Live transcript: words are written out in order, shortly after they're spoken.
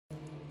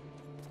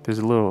There's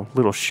a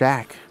little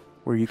shack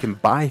where you can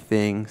buy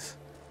things.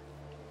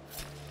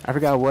 I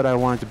forgot what I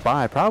wanted to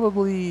buy.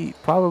 Probably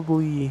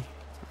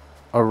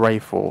a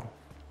rifle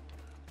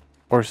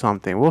or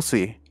something. We'll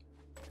see.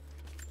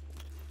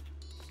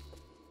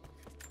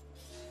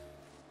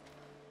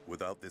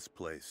 Without this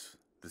place,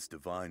 this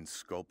divine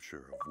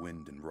sculpture of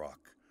wind and rock,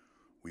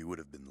 we would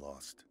have been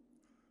lost.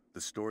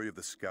 The story of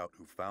the scout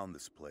who found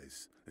this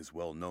place is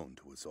well known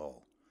to us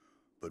all,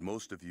 but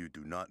most of you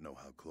do not know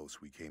how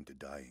close we came to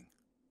dying.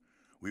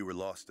 We were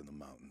lost in the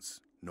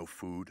mountains, no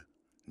food,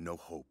 no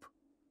hope.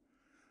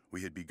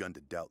 We had begun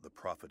to doubt the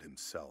prophet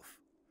himself,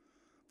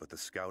 but the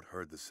scout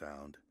heard the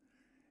sound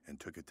and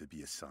took it to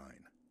be a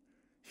sign.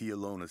 He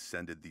alone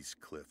ascended these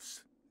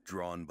cliffs,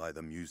 drawn by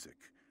the music,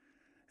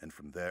 and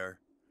from there,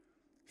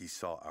 he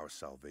saw our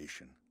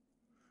salvation.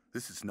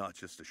 This is not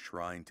just a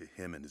shrine to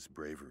him and his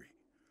bravery,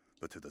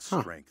 but to the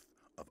strength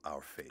of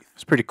our faith.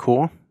 It's pretty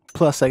cool.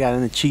 Plus, I got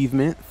an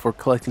achievement for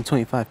collecting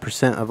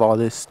 25% of all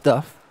this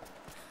stuff,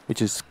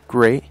 which is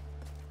great.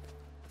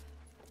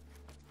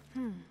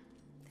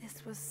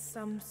 This was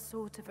some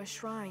sort of a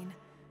shrine.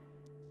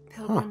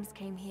 Pilgrims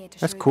came here to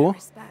That's show cool. their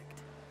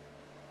respect.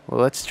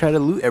 Well, let's try to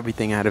loot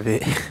everything out of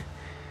it.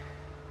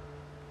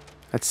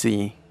 Let's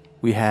see.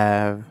 We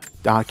have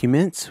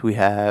documents. We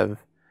have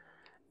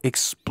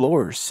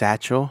Explorer's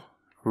Satchel,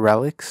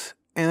 relics,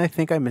 and I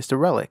think I missed a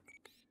relic.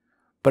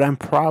 But I'm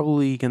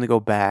probably going to go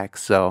back,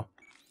 so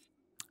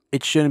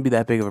it shouldn't be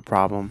that big of a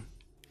problem.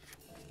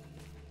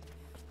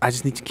 I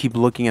just need to keep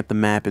looking at the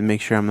map and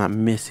make sure I'm not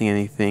missing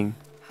anything.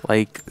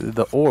 Like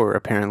the ore,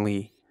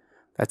 apparently,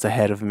 that's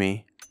ahead of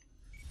me.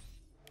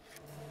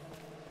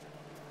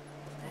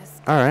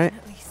 Alright,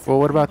 well,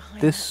 what about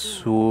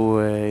this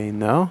way?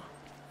 No?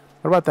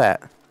 What about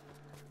that?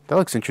 That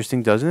looks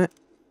interesting, doesn't it?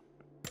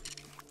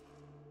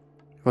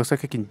 Looks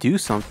like I can do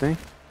something.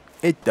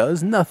 It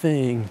does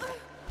nothing.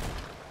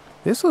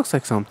 This looks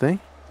like something.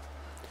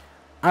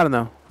 I don't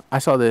know. I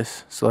saw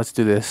this, so let's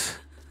do this.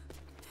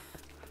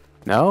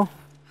 No?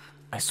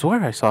 I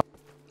swear I saw.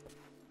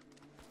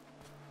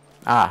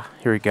 Ah,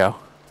 here we go.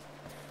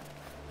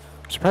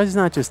 I'm surprised it's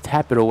not just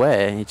tap it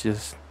away. It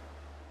just.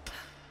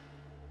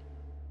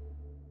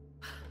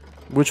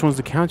 Which one's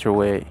the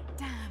counterweight?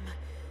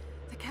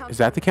 Is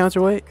that the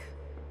counterweight?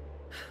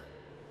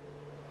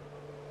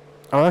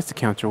 Oh, that's the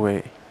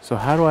counterweight. So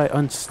how do I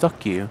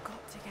unstuck you?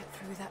 Got to get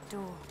through that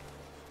door.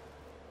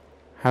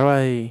 How do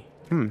I...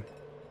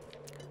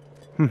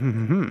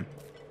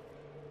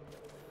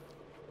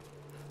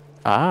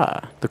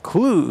 Ah, the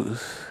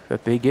clues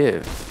that they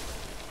give.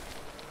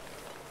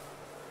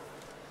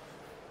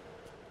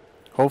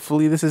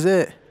 Hopefully this is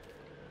it.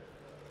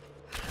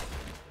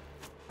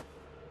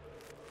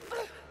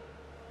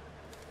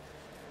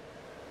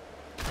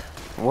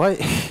 What?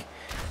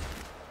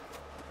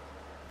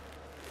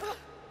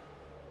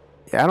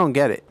 Yeah, I don't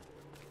get it.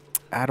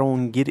 I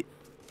don't get it.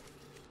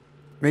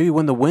 Maybe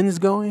when the wind's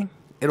going,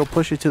 it'll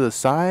push it to the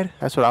side.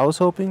 That's what I was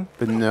hoping,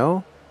 but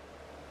no.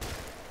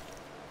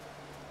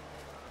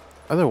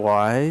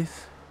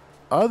 Otherwise,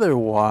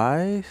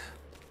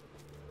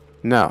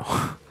 no,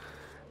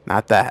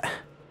 not that.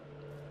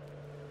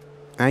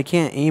 I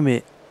can't aim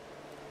it.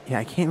 Yeah,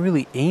 I can't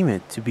really aim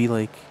it to be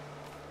like,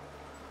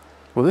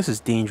 well, this is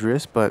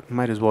dangerous, but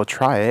might as well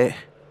try it.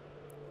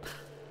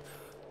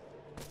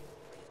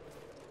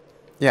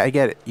 Yeah, I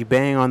get it. You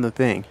bang on the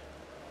thing.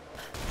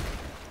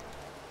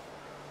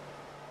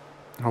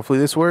 Hopefully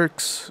this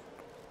works.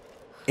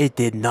 It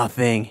did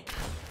nothing.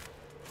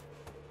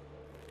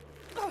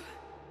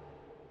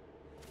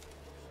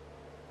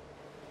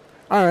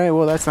 Alright,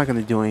 well, that's not going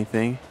to do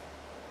anything.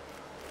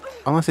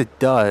 Unless it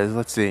does.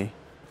 Let's see.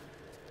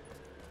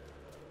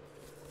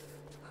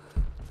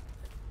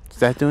 Does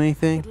that do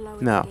anything?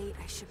 No.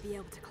 I should be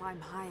able to climb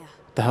higher.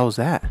 What the hell is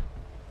that?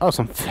 Oh,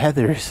 some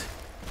feathers.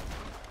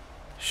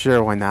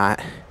 Sure, why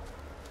not?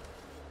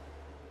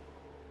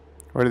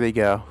 Where do they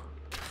go?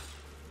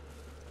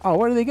 Oh,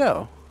 where do they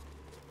go?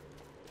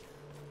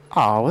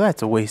 Oh, well,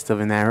 that's a waste of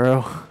an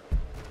arrow.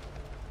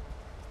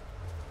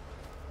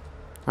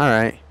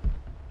 Alright.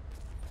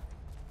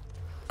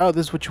 Oh,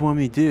 this is what you want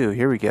me to do.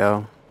 Here we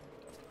go.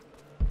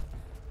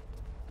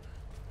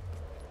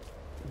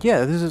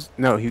 Yeah, this is...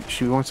 No,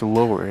 she wants to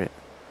lower it.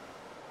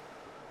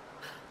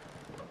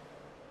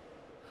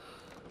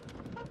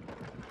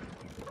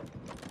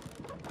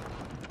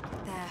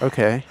 There.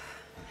 Okay.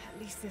 At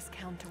least this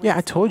counterweight. Yeah,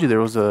 I told you there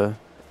was an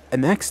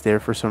X there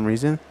for some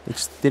reason. It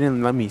just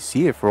didn't let me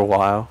see it for a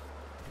while.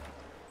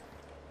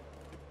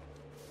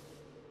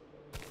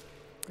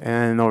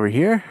 And over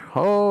here.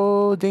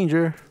 Oh,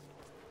 danger.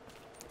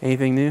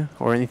 Anything new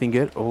or anything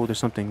good? Oh, there's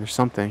something. There's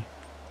something.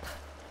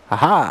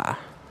 Haha.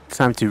 It's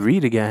time to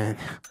read again.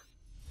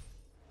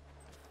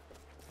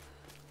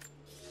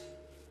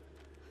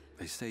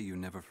 They say you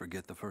never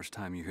forget the first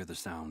time you hear the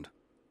sound.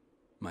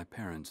 My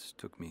parents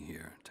took me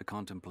here to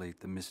contemplate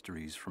the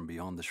mysteries from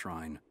beyond the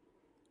shrine.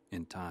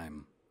 In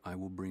time, I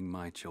will bring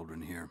my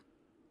children here.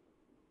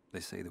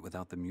 They say that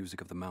without the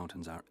music of the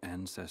mountains, our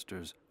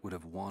ancestors would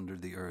have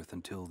wandered the earth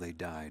until they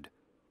died.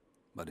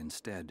 But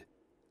instead,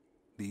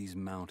 These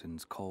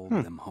mountains called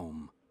them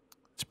home.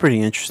 It's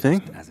pretty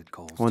interesting. As it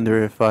calls to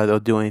Wonder me. if they'll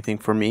do anything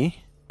for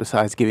me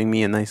besides giving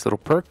me a nice little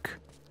perk.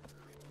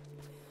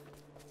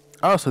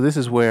 Oh, so this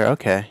is where,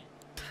 okay.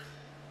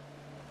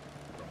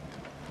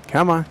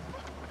 Come on.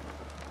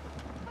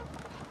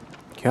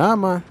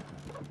 Come on.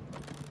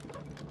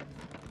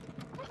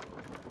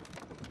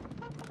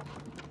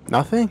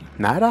 Nothing?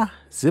 Nada?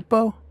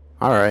 Zippo?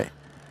 Alright.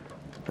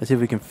 Let's see if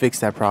we can fix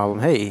that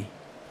problem. Hey.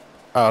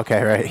 Oh,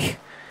 okay, right.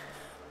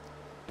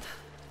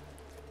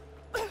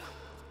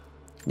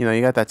 You know,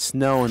 you got that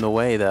snow in the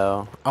way,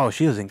 though. Oh,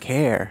 she doesn't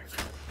care.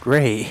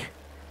 Great.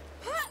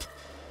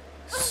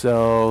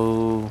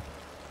 So,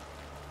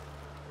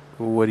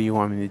 what do you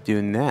want me to do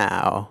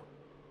now?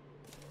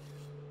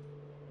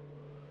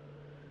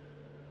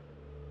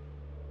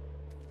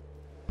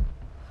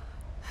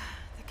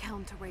 The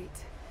counterweight.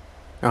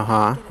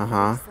 Uh-huh, Get it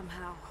uh-huh. free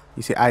somehow.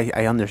 You see,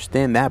 I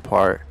understand that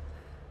part.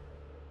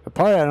 The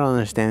part I don't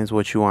understand is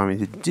what you want me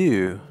to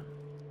do.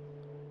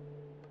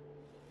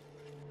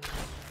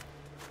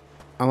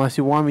 Unless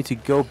you want me to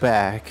go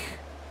back.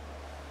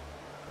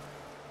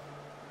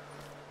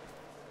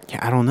 Yeah,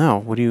 I don't know.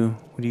 What do you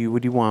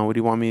want? What do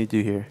you want me to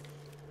do here?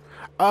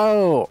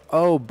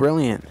 Oh,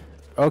 brilliant.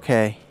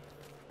 Okay.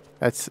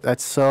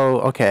 That's so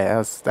okay.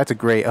 That's a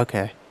great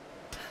okay.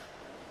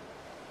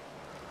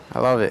 I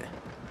love it.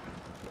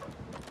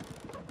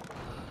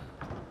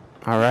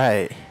 All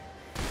right.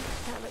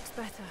 That looks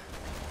better.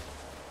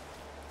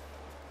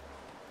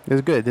 This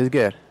is good. This is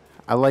good.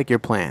 I like your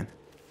plan.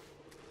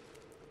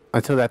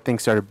 Until that thing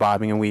started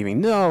bobbing and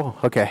weaving. No!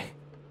 Okay.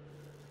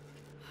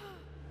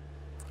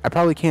 I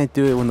probably can't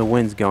do it when the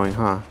wind's going,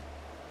 huh?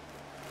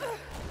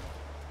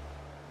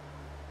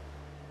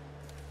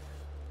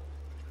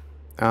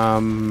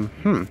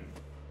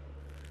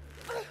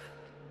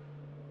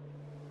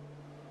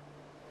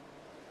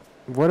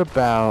 What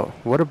about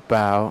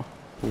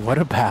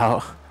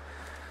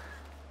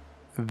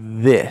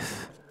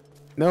this?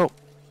 Nope.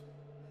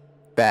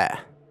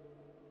 That.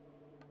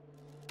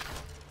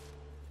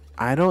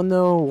 I don't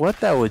know what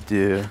that would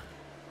do.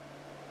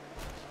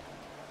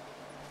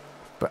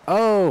 But,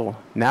 oh,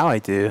 now I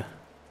do.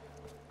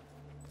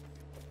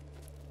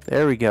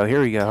 There we go.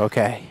 Here we go.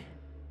 Okay.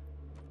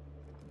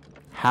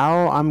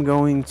 How I'm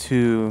going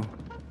to...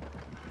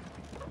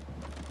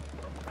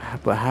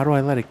 But how do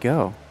I let it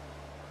go?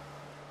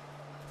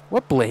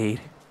 What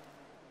blade?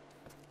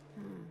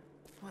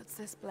 What's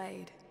this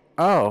blade?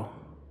 Oh.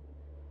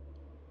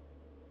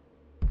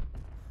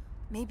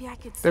 Maybe I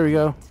could. There we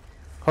go. split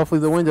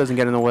Hopefully the wind doesn't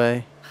get in the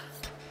way.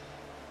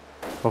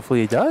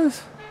 Hopefully it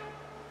does.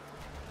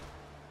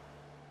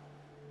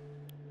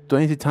 Do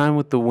I need to time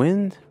with the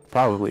wind?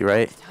 Probably,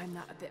 right? it. Time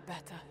that a bit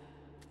better.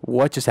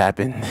 What just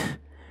happened?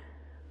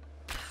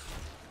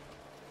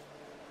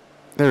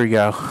 There we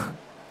go.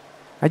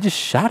 I just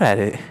shot at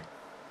it.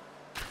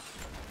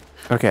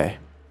 Okay.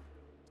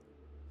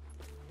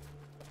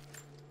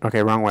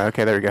 Okay, wrong way.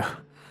 Okay, there we go.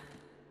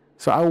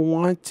 So I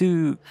wanted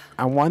to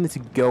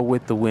go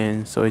with the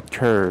wind so it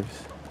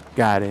curves.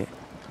 Got it.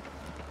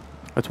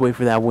 Let's wait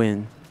for that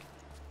wind.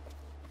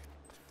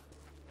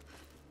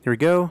 Here we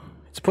go.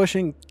 It's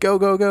pushing. Go,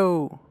 go,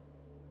 go.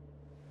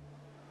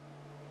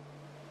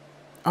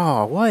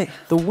 Oh, what?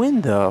 The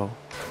wind, though.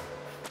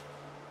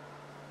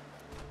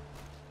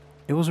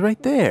 It was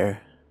right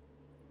there.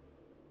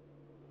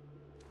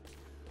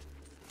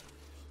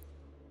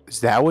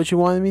 Is that what you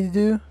wanted me to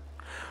do?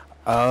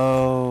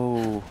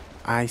 Oh,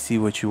 I see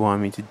what you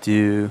want me to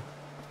do.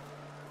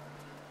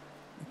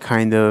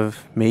 Kind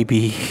of,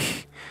 maybe.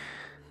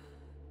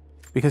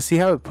 Because see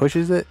how it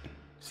pushes it?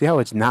 See how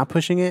it's not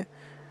pushing it?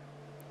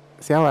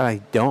 See how I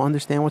don't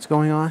understand what's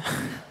going on?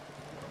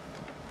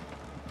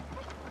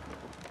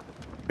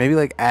 Maybe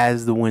like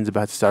as the wind's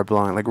about to start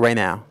blowing, like right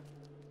now.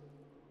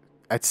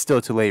 It's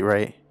still too late,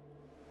 right?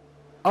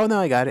 Oh no,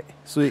 I got it.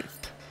 Sweet.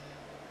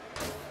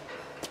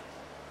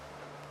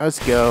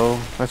 Let's go.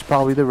 That's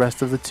probably the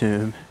rest of the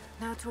tomb.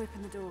 Now to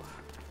open the door.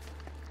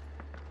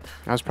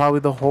 That was probably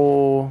the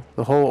whole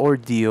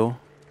ordeal.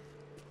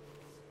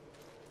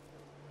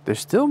 There's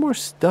still more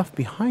stuff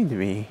behind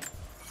me.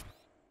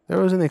 There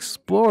was an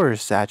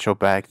explorer's satchel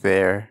back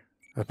there,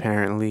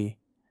 apparently.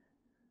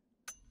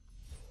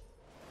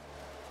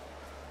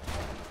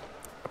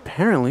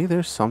 Apparently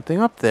there's something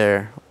up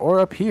there, or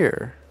up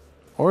here,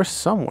 or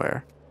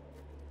somewhere.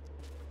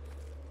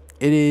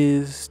 It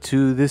is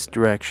to this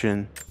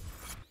direction.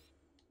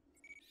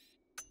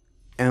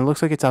 And it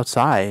looks like it's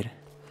outside.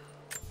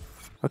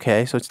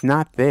 Okay, so it's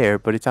not there,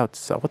 but it's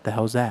outside. What the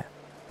hell is that?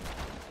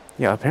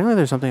 Yeah, apparently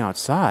there's something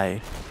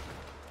outside.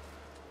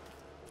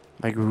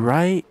 Like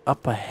right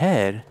up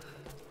ahead.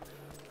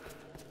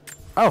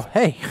 Oh,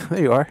 hey,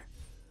 there you are.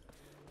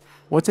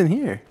 What's in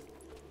here?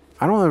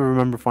 I don't ever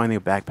remember finding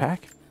a backpack.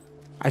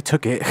 I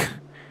took it.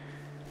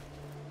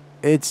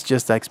 It's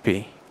just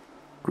XP.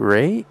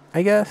 Great,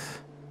 I guess.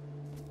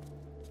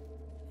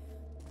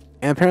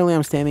 And apparently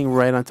I'm standing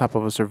right on top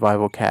of a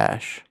survival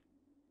cache.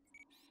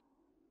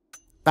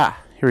 Ah,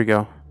 here we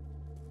go.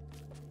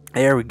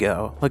 There we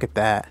go. Look at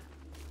that.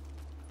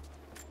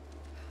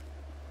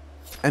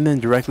 And then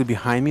directly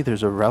behind me,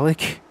 there's a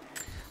relic.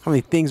 How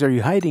many things are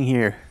you hiding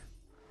here?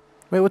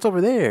 Wait, what's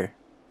over there?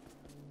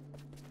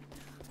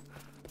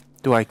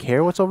 Do I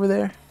care what's over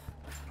there?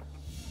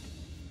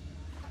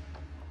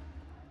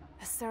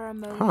 A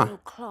ceremonial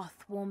cloth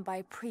worn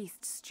by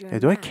priests during Yeah,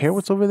 do I mass. care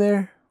what's over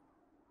there?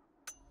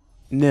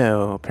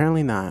 No,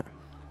 apparently not.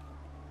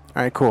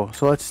 Alright, cool.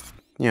 So let's,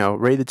 you know,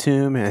 raid the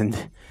tomb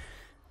and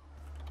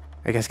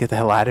I guess get the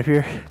hell out of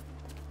here.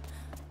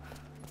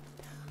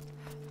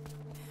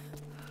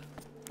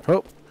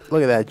 Oh,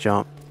 look at that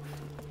jump.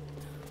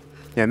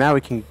 Yeah, now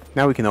we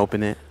can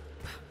open it.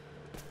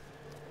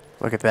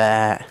 Look at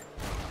that.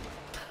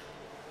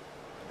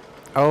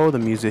 Oh, the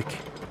music.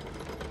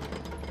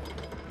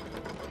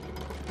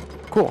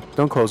 Cool.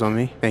 Don't close on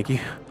me. Thank you.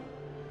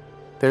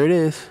 There it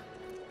is.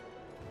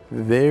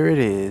 There it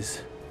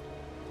is.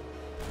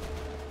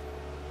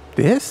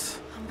 This?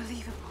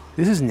 Unbelievable.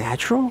 This is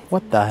natural?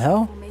 What the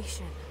hell?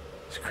 Formation.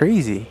 It's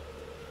crazy.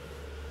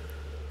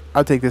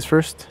 I'll take this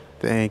first.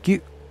 Thank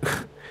you.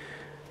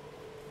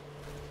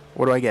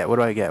 What do I get? What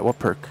do I get? What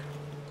perk?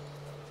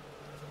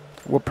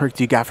 What perk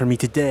do you got for me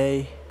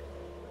today?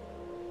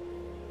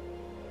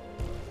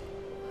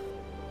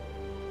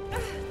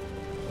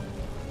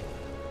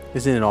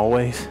 Isn't it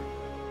always?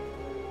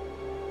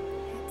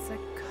 It's a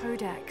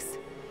codex.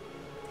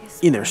 This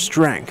Inner one is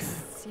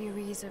strength. a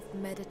series of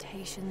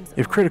meditations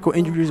If on critical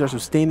injuries are willpower.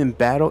 sustained in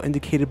battle,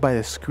 indicated by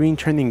the screen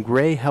turning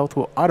gray, health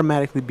will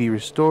automatically be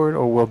restored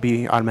or will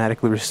be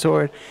automatically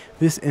restored.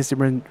 This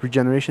instant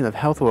regeneration of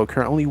health will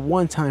occur only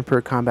one time per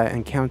combat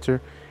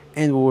encounter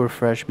and will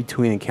refresh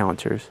between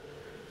encounters.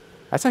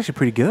 That's actually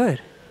pretty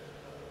good.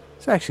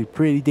 It's actually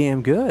pretty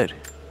damn good.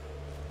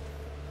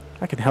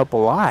 That can help a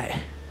lot.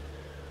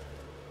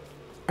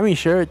 I mean,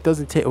 sure, it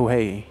doesn't take... Oh,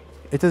 hey.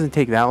 It doesn't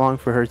take that long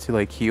for her to,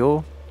 like,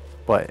 heal.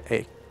 But,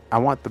 hey, I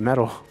want the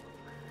medal.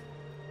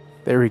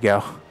 There we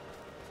go.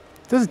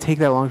 It doesn't take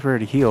that long for her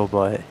to heal,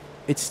 but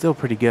it's still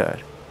pretty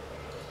good.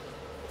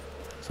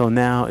 So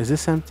now, is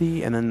this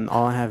empty? And then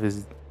all I have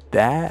is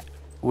that,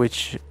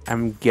 which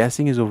I'm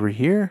guessing is over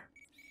here.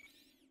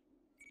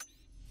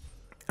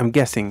 I'm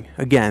guessing.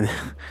 Again.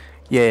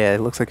 Yeah, it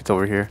looks like it's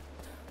over here.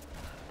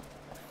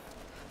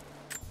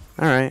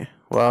 Alright.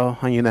 Well,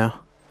 you know.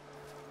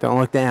 Don't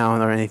look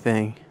down or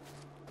anything.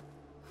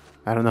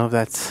 I don't know if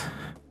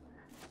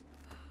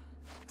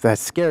that's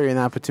scary or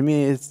not, but to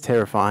me it's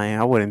terrifying.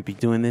 I wouldn't be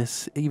doing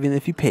this even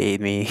if you paid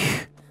me.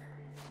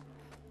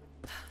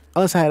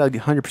 Unless I had a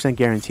 100%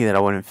 guarantee that I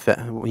wouldn't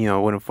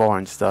wouldn't fall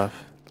and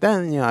stuff.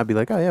 Then, I'd be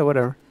like, oh yeah,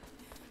 whatever.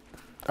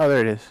 Oh,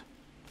 there it is.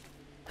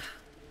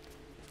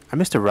 I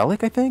missed a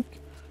relic, I think?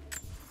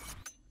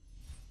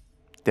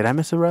 Did I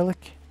miss a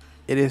relic?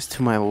 It is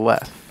to my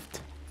left.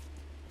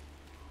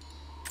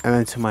 And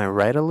then to my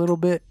right a little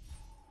bit.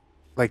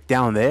 Like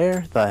down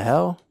there? The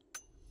hell?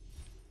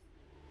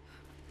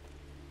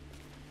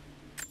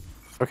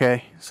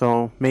 Okay,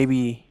 so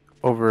maybe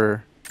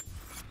over...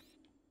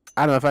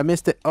 I don't know if I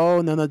missed it.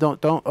 Oh, no,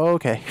 don't. Oh,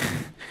 okay.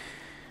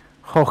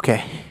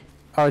 Okay.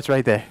 Oh, it's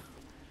right there.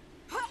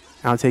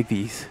 I'll take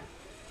these.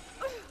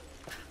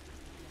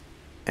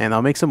 And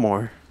I'll make some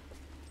more.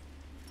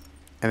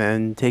 And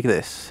then take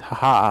this.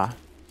 Haha.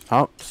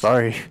 Oh,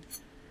 sorry.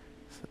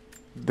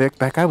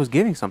 That guy was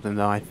getting something,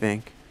 though, I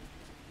think.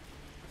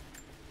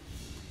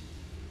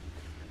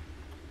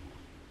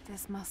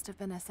 This must have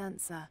been a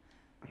censer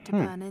to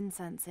burn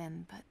incense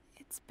in, but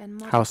it's been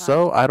modified. How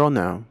so? I don't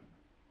know.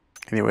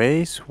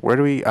 Anyways, where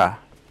do we...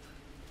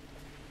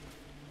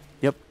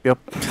 Yep.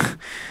 That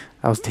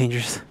was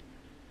dangerous.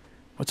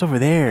 What's over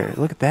there?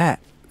 Look at that.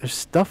 There's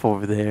stuff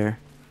over there.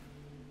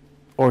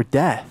 Or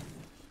death.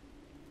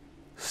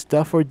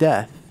 Stuff or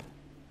death.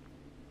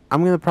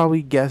 I'm gonna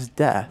probably guess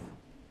death.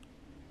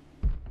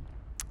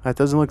 That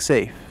doesn't look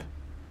safe.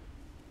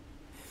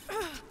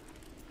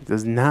 It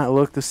does not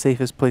look the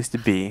safest place to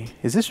be.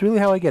 Is this really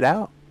how I get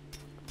out?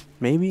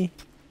 Maybe?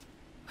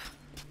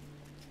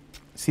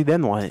 See,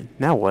 then what?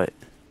 Now what?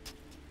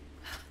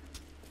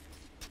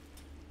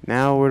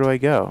 Now where do I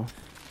go?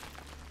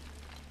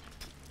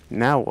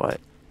 Now what?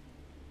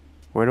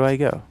 Where do I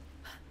go?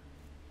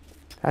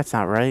 That's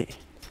not right.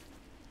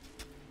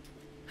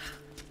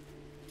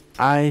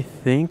 I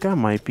think I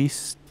might be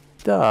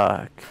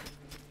stuck.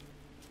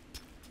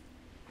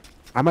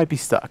 I might be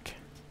stuck.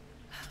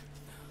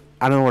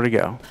 I don't know where to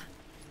go.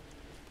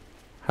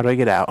 How do I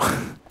get out?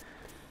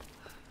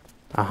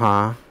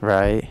 Uh-huh,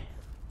 right.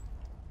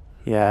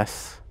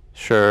 Yes,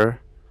 sure.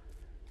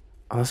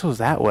 Oh, this was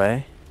that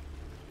way.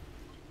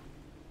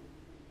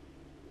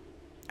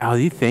 Oh,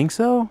 do you think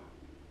so?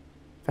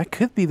 That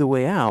could be the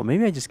way out.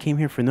 Maybe I just came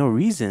here for no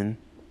reason.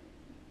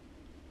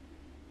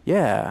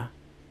 Yeah.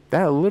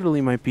 That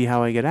literally might be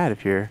how I get out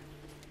of here.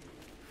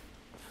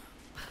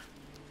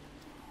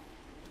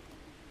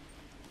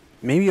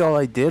 Maybe all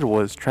I did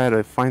was try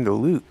to find the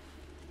loot.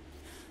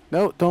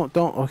 No, don't.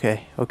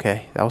 Okay.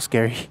 That was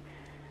scary.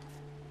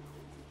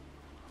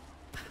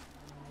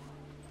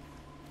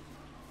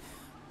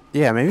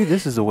 Yeah, maybe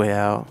this is the way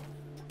out.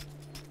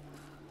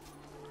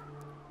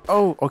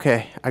 Oh,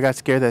 okay. I got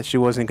scared that she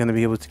wasn't going to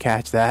be able to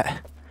catch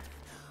that.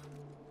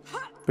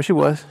 But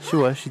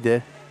she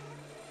did.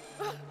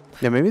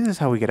 Yeah, maybe this is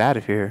how we get out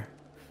of here.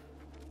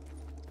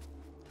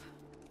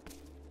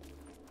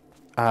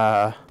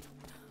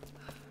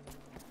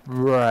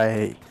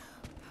 Right.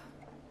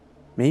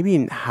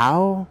 Maybe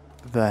how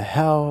the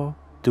hell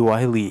do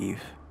I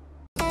leave?